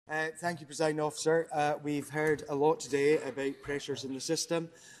Thank you, Presiding Officer. We've heard a lot today about pressures in the system,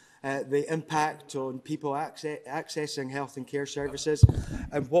 the impact on people accessing health and care services,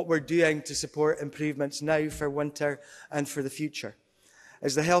 and what we're doing to support improvements now for winter and for the future.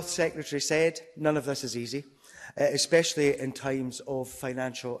 As the Health Secretary said, none of this is easy, especially in times of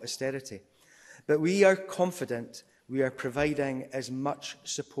financial austerity. But we are confident we are providing as much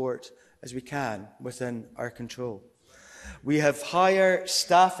support as we can within our control. We have higher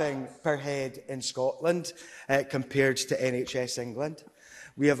staffing per head in Scotland compared to NHS England.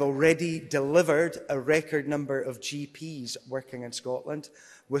 We have already delivered a record number of GPs working in Scotland,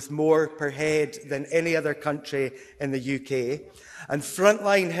 with more per head than any other country in the UK. And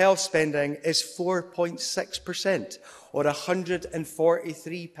frontline health spending is 4.6%, or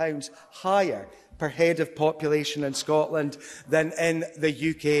 £143 higher per head of population in Scotland than in the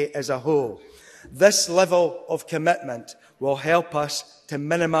UK as a whole. This level of commitment will help us to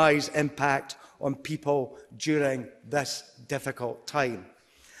minimise impact on people during this difficult time.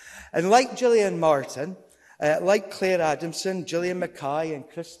 And like Gillian Martin, like Claire Adamson, Gillian Mackay and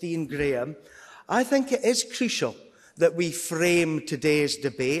Christine Graham, I think it is crucial that we frame today's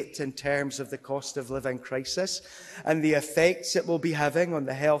debate in terms of the cost of living crisis and the effects it will be having on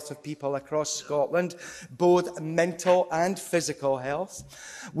the health of people across Scotland, both mental and physical health.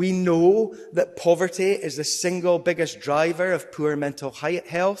 We know that poverty is the single biggest driver of poor mental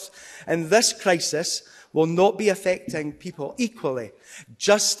health, and this crisis will not be affecting people equally,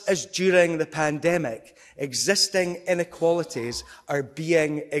 just as during the pandemic, existing inequalities are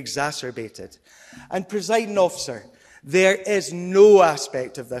being exacerbated. And, Presiding Officer, there is no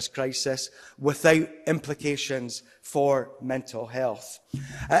aspect of this crisis without implications for mental health.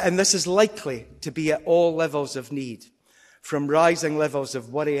 And this is likely to be at all levels of need, from rising levels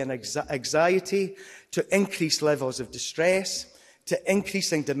of worry and anxiety to increased levels of distress, to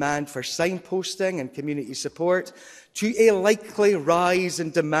increasing demand for signposting and community support, to a likely rise in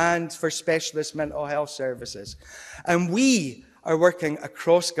demand for specialist mental health services. And we are working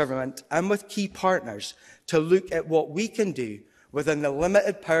across government and with key partners to look at what we can do within the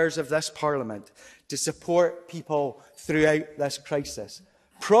limited powers of this Parliament to support people throughout this crisis.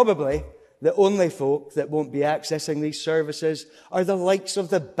 Probably the only folk that won't be accessing these services are the likes of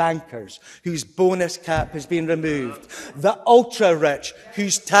the bankers, whose bonus cap has been removed, the ultra-rich,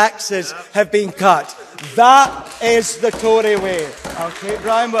 whose taxes have been cut. That is the Tory way. Okay,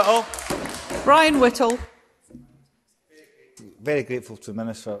 Brian Whittle. Brian Whittle. Very grateful to the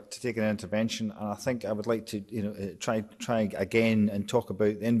Minister to take an intervention, and I think I would like to try again and talk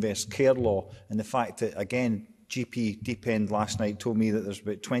about the inverse care law and the fact that, again, GP Deep End last night told me that there's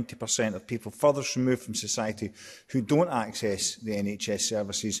about 20% of people furthest removed from society who don't access the NHS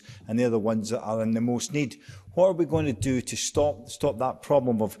services, and they're the ones that are in the most need. What are we going to do to stop that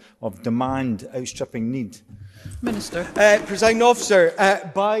problem of demand outstripping need? Minister. Presiding Officer,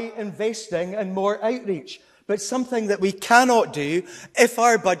 by investing in more outreach. But something that we cannot do if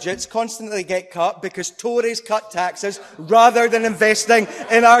our budgets constantly get cut because Tories cut taxes rather than investing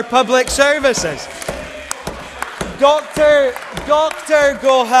in our public services. Dr.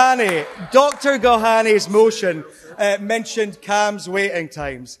 Gulhane's motion mentioned CAM's waiting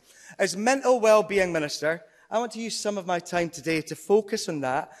times. As Mental Wellbeing Minister, I want to use some of my time today to focus on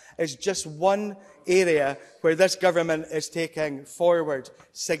that as just one area where this government is taking forward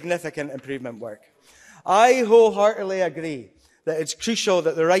significant improvement work. I wholeheartedly agree that it's crucial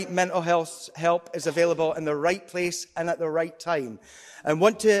that the right mental health help is available in the right place and at the right time, and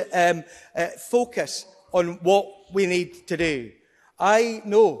want to focus on what we need to do. I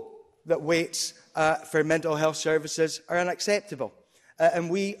know that waits for mental health services are unacceptable, and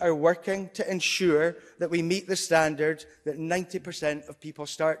we are working to ensure that we meet the standard that 90% of people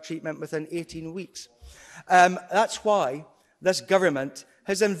start treatment within 18 weeks. That's why this government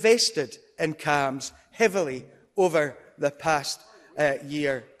has invested in CAMS heavily over the past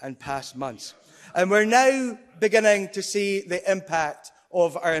year and past months. And we're now beginning to see the impact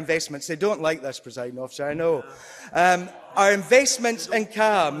of our investments. They don't like this, Presiding Officer, I know. Our investments in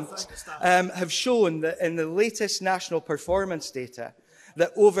CAMS have shown that in the latest national performance data,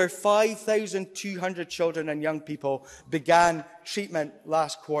 that over 5,200 children and young people began treatment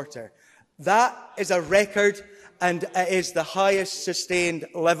last quarter. That is a record, and it is the highest sustained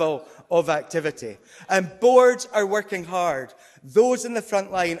level of activity. And boards are working hard. Those in the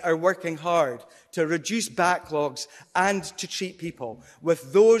front line are working hard to reduce backlogs and to treat people,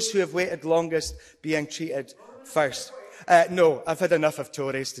 with those who have waited longest being treated first. No, I've had enough of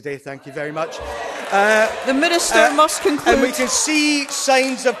Tories today, thank you very much. The Minister must conclude. And we can see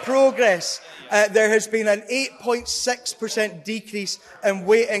signs of progress. There has been an 8.6% decrease in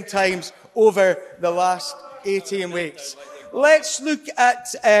waiting times over the last 18 weeks. Let's look at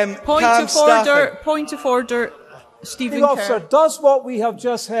CAM staffing. Point of order. Stephen Officer, does what we have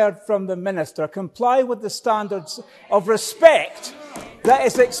just heard from the Minister comply with the standards of respect that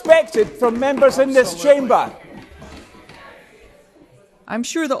is expected from members in this chamber? I'm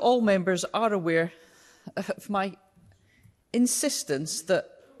sure that all members are aware of my insistence that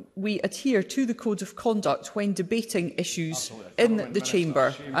we adhere to the Code of Conduct when debating issues in the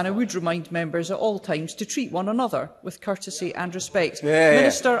chamber, and I would remind members at all times to treat one another with courtesy and respect.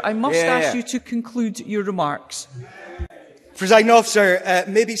 Minister, I must ask you to conclude your remarks. Presiding Officer,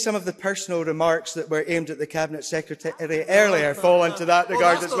 maybe some of the personal remarks that were aimed at the Cabinet Secretary earlier fall into that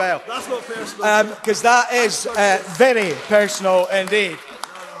regard as well. That's not personal. Because that is very personal indeed.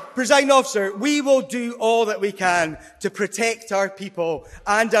 Presiding Officer, we will do all that we can to protect our people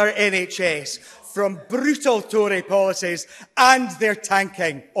and our NHS from brutal Tory policies and their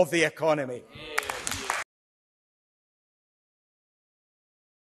tanking of the economy.